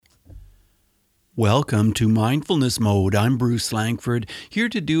Welcome to Mindfulness Mode. I'm Bruce Langford, here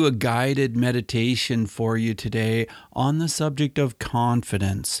to do a guided meditation for you today on the subject of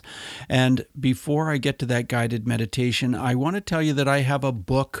confidence. And before I get to that guided meditation, I want to tell you that I have a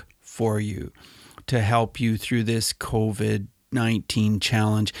book for you to help you through this COVID-19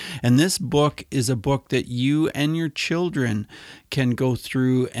 challenge. And this book is a book that you and your children can go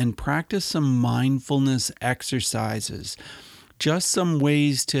through and practice some mindfulness exercises. Just some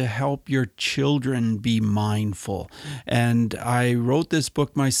ways to help your children be mindful. And I wrote this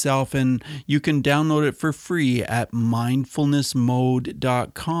book myself, and you can download it for free at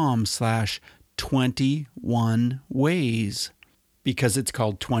mindfulnessmode.com/21ways, because it's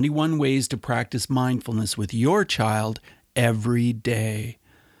called 21 Ways to Practice Mindfulness with Your Child Every Day.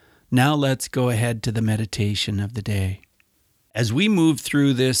 Now let's go ahead to the meditation of the day. As we move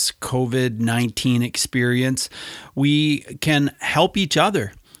through this COVID-19 experience, we can help each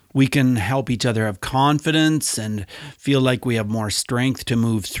other. We can help each other have confidence and feel like we have more strength to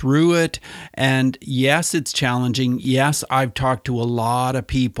move through it. And yes, it's challenging. Yes, I've talked to a lot of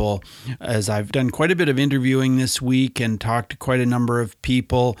people, as I've done quite a bit of interviewing this week and talked to quite a number of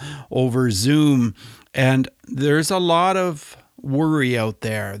people over Zoom. And there's a lot of worry out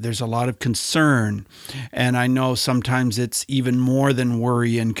there. There's a lot of concern. And I know sometimes it's even more than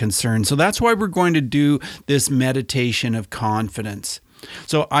worry and concern. So that's why we're going to do this meditation of confidence.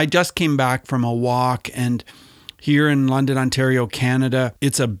 So I just came back from a walk, and here in London, Ontario, Canada,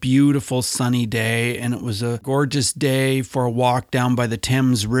 it's a beautiful sunny day, and it was a gorgeous day for a walk down by the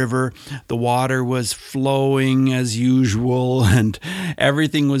Thames River. The water was flowing as usual, and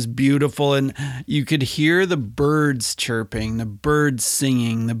everything was beautiful, and you could hear the birds chirping, the birds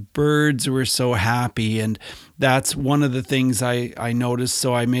singing. The birds were so happy, and that's one of the things I noticed.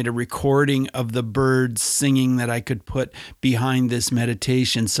 So I made a recording of the birds singing that I could put behind this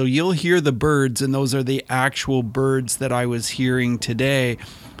meditation. So you'll hear the birds, and those are the actual birds that I was hearing today.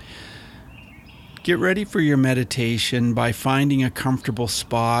 Get ready for your meditation by finding a comfortable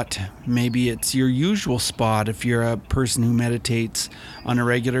spot. Maybe it's your usual spot if you're a person who meditates on a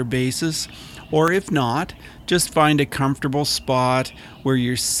regular basis. Or if not, just find a comfortable spot where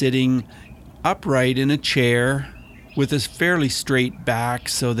you're sitting upright in a chair with a fairly straight back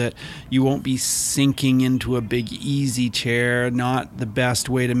so that you won't be sinking into a big easy chair. Not the best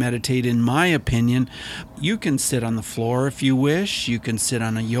way to meditate, in my opinion. You can sit on the floor if you wish. You can sit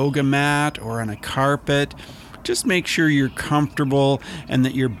on a yoga mat or on a carpet. Just make sure you're comfortable and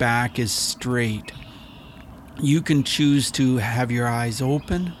that your back is straight. You can choose to have your eyes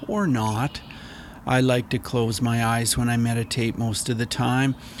open or not. I like to close my eyes when I meditate most of the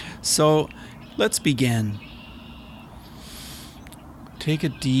time. So let's begin. Take a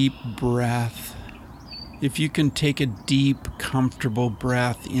deep breath. If you can take a deep, comfortable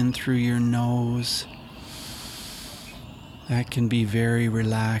breath in through your nose, that can be very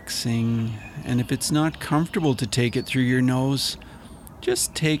relaxing. And if it's not comfortable to take it through your nose,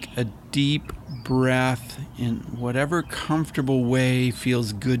 just take a deep breath in whatever comfortable way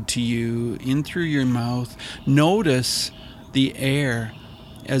feels good to you, in through your mouth. Notice the air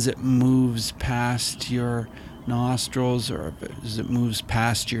as it moves past your nostrils or as it moves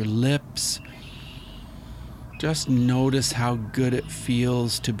past your lips. Just notice how good it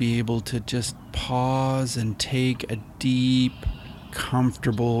feels to be able to just pause and take a deep,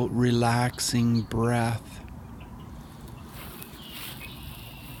 comfortable, relaxing breath.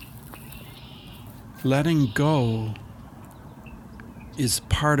 Letting go is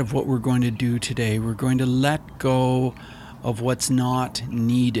part of what we're going to do today. We're going to let go of what's not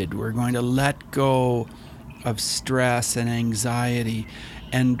needed. We're going to let go of stress and anxiety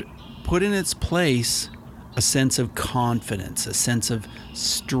and put in its place a sense of confidence, a sense of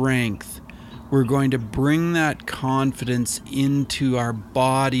strength. We're going to bring that confidence into our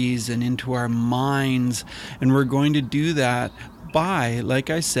bodies and into our minds, and we're going to do that by,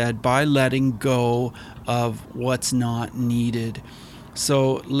 like I said, by letting go of what's not needed.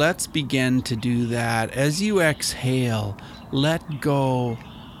 So let's begin to do that. As you exhale, let go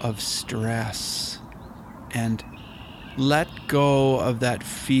of stress and let go of that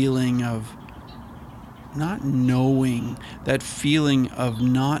feeling of not knowing, that feeling of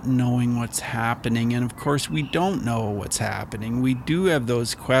not knowing what's happening. And of course, we don't know what's happening. We do have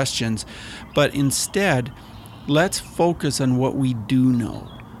those questions, but instead, let's focus on what we do know.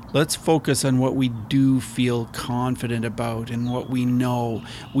 Let's focus on what we do feel confident about and what we know.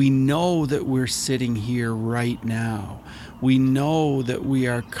 We know that we're sitting here right now. We know that we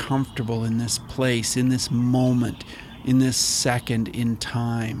are comfortable in this place, in this moment, in this second in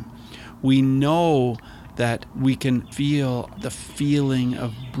time. We know that we can feel the feeling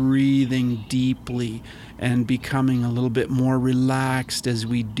of breathing deeply and becoming a little bit more relaxed as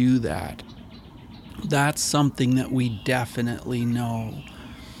we do that. That's something that we definitely know.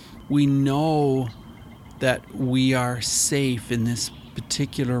 We know that we are safe in this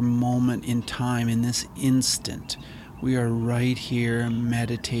particular moment in time, in this instant. We are right here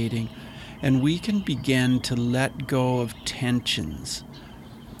meditating, and we can begin to let go of tensions.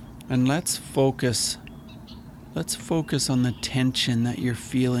 And let's focus on the tension that you're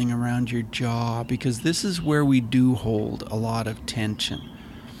feeling around your jaw, because this is where we do hold a lot of tension.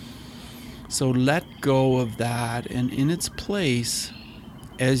 So let go of that, and in its place,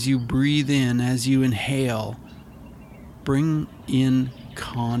 as you breathe in, as you inhale, bring in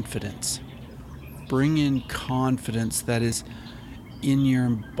confidence. Bring in confidence that is in your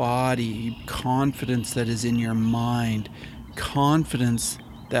body, confidence that is in your mind, confidence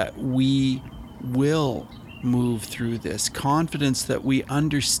that we will move through this, confidence that we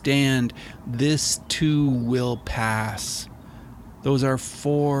understand this too will pass. Those are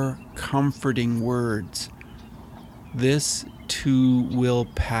 4 comforting words. This too will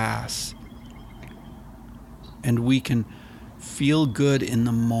pass. And we can feel good in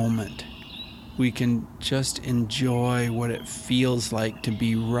the moment. We can just enjoy what it feels like to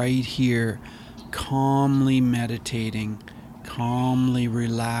be right here, calmly meditating, calmly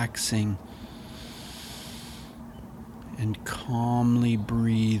relaxing, and calmly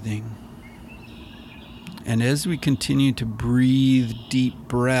breathing. And as we continue to breathe deep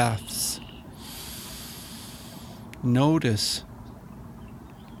breaths, notice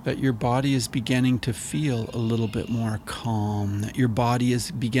that your body is beginning to feel a little bit more calm, that your body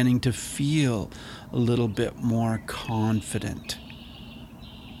is beginning to feel a little bit more confident.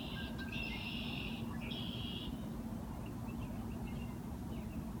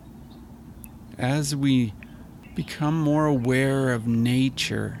 As we become more aware of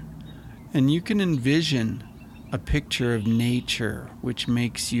nature, and you can envision a picture of nature which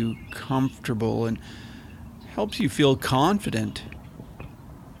makes you comfortable and helps you feel confident.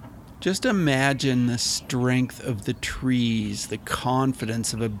 Just imagine the strength of the trees, the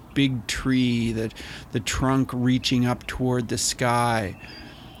confidence of a big tree, the trunk reaching up toward the sky.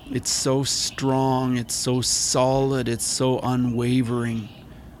 It's so strong, it's so solid, it's so unwavering.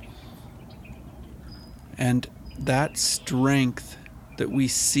 And that strength that we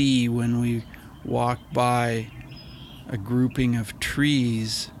see when we walk by a grouping of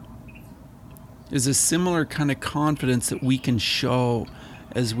trees is a similar kind of confidence that we can show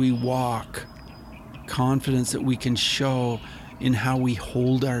as we walk, confidence that we can show in how we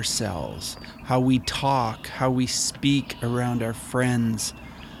hold ourselves, how we talk, how we speak around our friends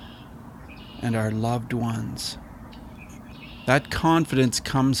and our loved ones. That confidence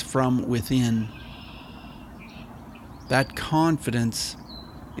comes from within. That confidence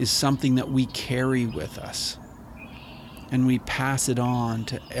is something that we carry with us, and we pass it on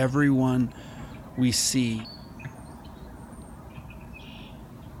to everyone we see.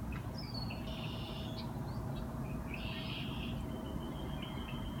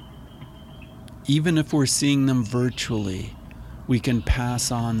 Even if we're seeing them virtually, we can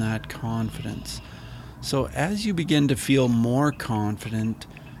pass on that confidence. So as you begin to feel more confident,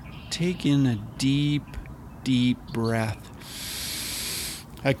 take in a deep, deep breath,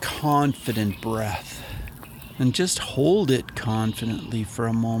 a confident breath, and just hold it confidently for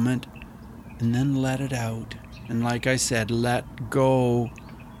a moment and then let it out. And like I said, let go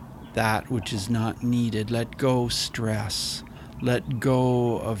that which is not needed. Let go stress. Let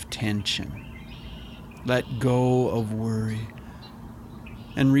go of tension. Let go of worry.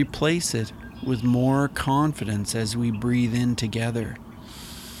 And replace it with more confidence as we breathe in together.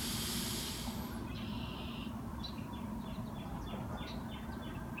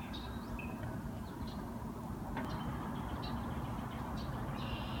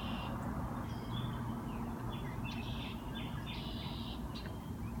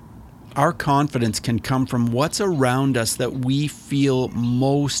 Our confidence can come from what's around us that we feel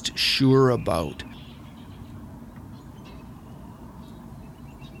most sure about.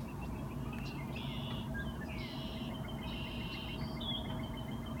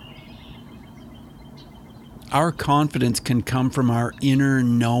 Our confidence can come from our inner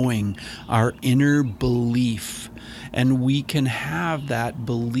knowing, our inner belief. And we can have that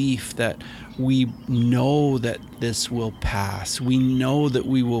belief that we know that this will pass. We know that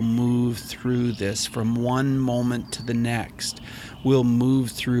we will move through this from one moment to the next. We'll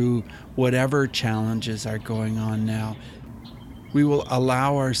move through whatever challenges are going on now. We will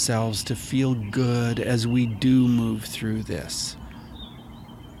allow ourselves to feel good as we do move through this.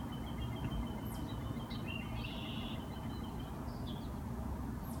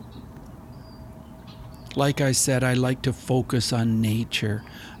 Like I said, I like to focus on nature.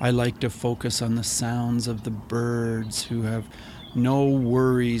 I like to focus on the sounds of the birds who have no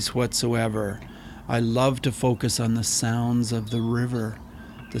worries whatsoever. I love to focus on the sounds of the river,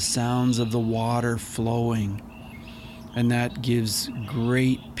 the sounds of the water flowing. And that gives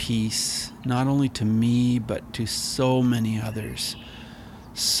great peace, not only to me, but to so many others.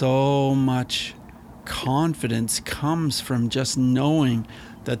 So much confidence comes from just knowing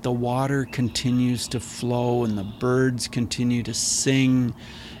that the water continues to flow and the birds continue to sing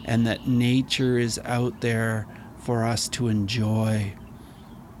and that nature is out there for us to enjoy.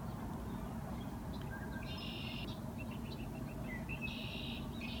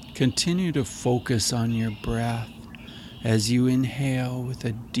 Continue to focus on your breath as you inhale with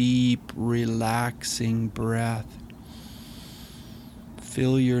a deep, relaxing breath.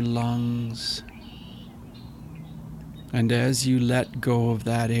 Fill your lungs. And as you let go of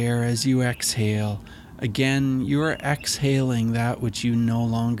that air, as you exhale, again, you are exhaling that which you no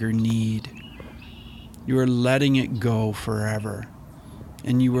longer need. You are letting it go forever.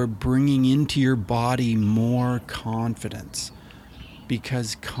 And you are bringing into your body more confidence,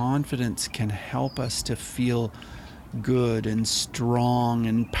 because confidence can help us to feel good and strong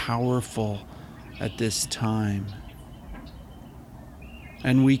and powerful at this time.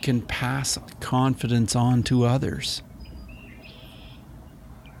 And we can pass confidence on to others.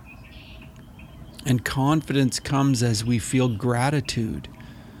 And confidence comes as we feel gratitude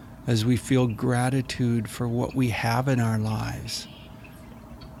for what we have in our lives.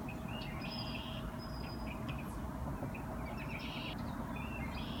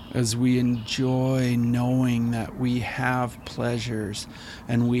 As we enjoy knowing that we have pleasures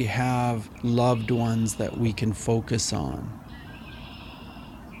and we have loved ones that we can focus on.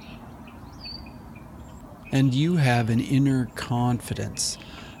 And you have an inner confidence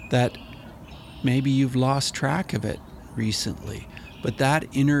that maybe you've lost track of it recently, but that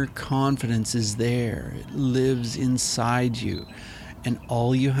inner confidence is there. It lives inside you. And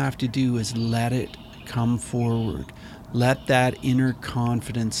all you have to do is let it come forward. Let that inner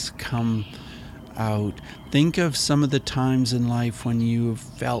confidence come out. Think of some of the times in life when you have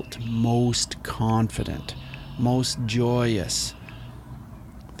felt most confident, most joyous.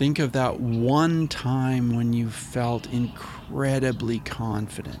 Think of that one time when you felt incredibly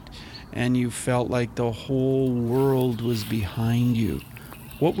confident and you felt like the whole world was behind you.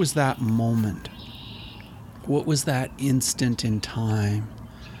 What was that moment? What was that instant in time?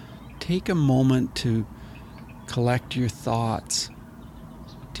 Take a moment to collect your thoughts.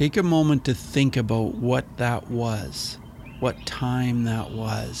 Take a moment to think about what that was, what time that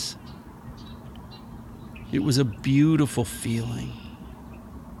was. It was a beautiful feeling.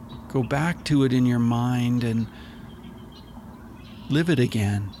 Go back to it in your mind and live it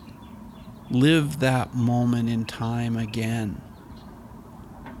again. Live that moment in time again.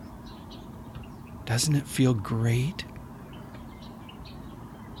 Doesn't it feel great?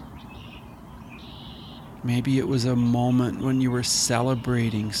 Maybe it was a moment when you were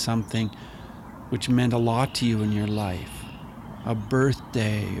celebrating something which meant a lot to you in your life. A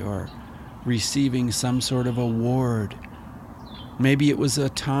birthday or receiving some sort of award. Maybe it was a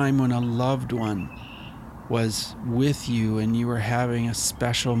time when a loved one was with you and you were having a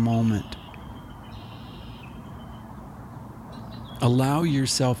special moment. Allow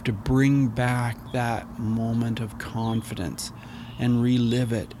yourself to bring back that moment of confidence and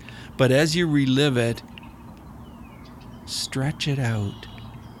relive it. But as you relive it, stretch it out,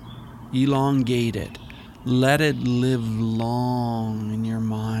 elongate it, let it live long in your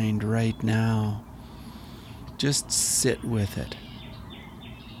mind right now. Just sit with it.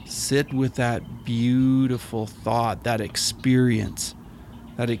 Sit with that beautiful thought, that experience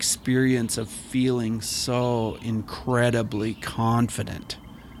of feeling so incredibly confident.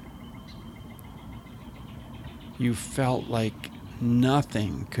 You felt like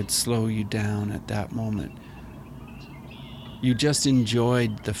nothing could slow you down at that moment. You just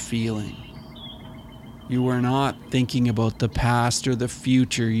enjoyed the feeling. You were not thinking about the past or the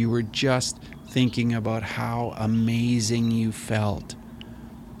future. You were just thinking about how amazing you felt.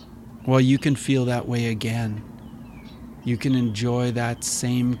 Well, you can feel that way again. You can enjoy that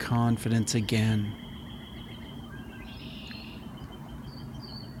same confidence again.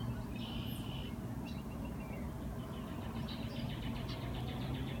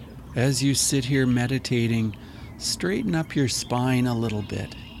 As you sit here meditating, straighten up your spine a little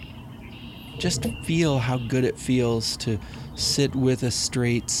bit. Just feel how good it feels to sit with a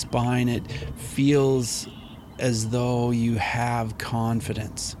straight spine. It feels as though you have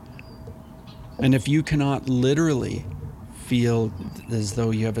confidence. And if you cannot literally feel as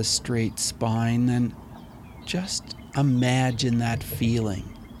though you have a straight spine, then just imagine that feeling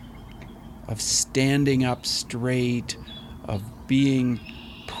of standing up straight, of being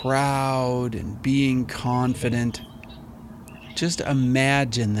proud and being confident. Just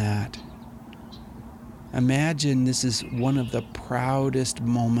imagine that. Imagine this is one of the proudest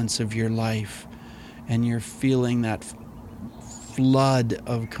moments of your life, and you're feeling that flood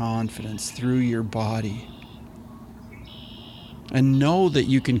of confidence through your body. And know that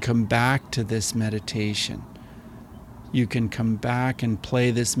you can come back to this meditation. You can come back and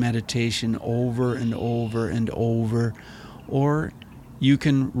play this meditation over and over and over, or you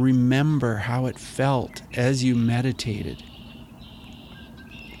can remember how it felt as you meditated,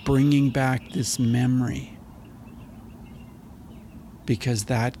 bringing back this memory, because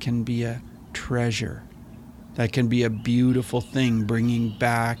that can be a treasure. That can be a beautiful thing, bringing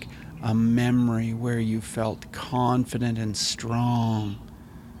back a memory where you felt confident and strong,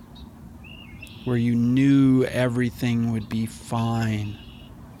 where you knew everything would be fine.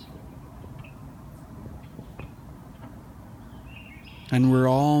 And we're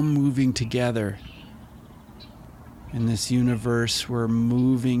all moving together. In this universe, we're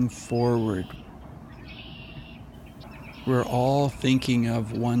moving forward. We're all thinking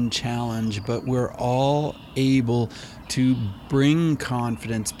of one challenge, but we're all able to bring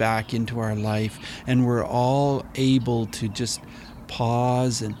confidence back into our life, and we're all able to just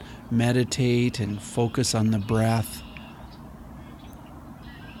pause and meditate and focus on the breath.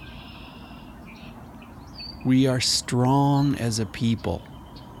 We are strong as a people.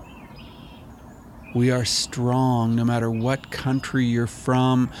 We are strong no matter what country you're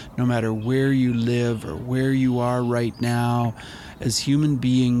from, no matter where you live or where you are right now. As human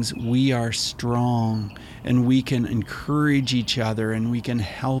beings, we are strong, and we can encourage each other and we can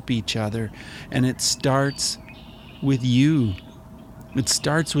help each other. And it starts with you. It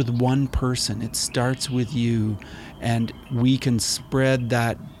starts with one person. It starts with you. And we can spread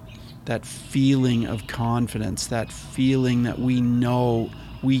that feeling of confidence, that feeling that we know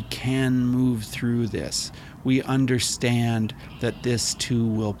we can move through this. We understand that this too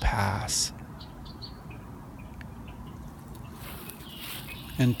will pass.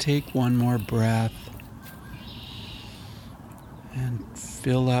 And take one more breath and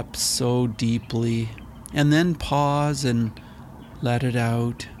fill up so deeply, and then pause and let it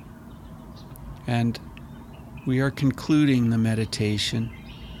out. And we are concluding the meditation.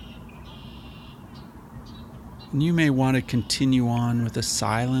 And you may want to continue on with a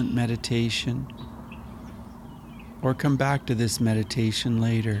silent meditation, or come back to this meditation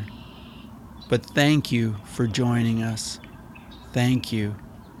later. But thank you for joining us. Thank you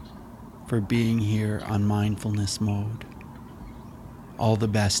for being here on Mindfulness Mode. All the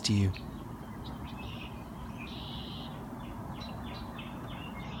best to you.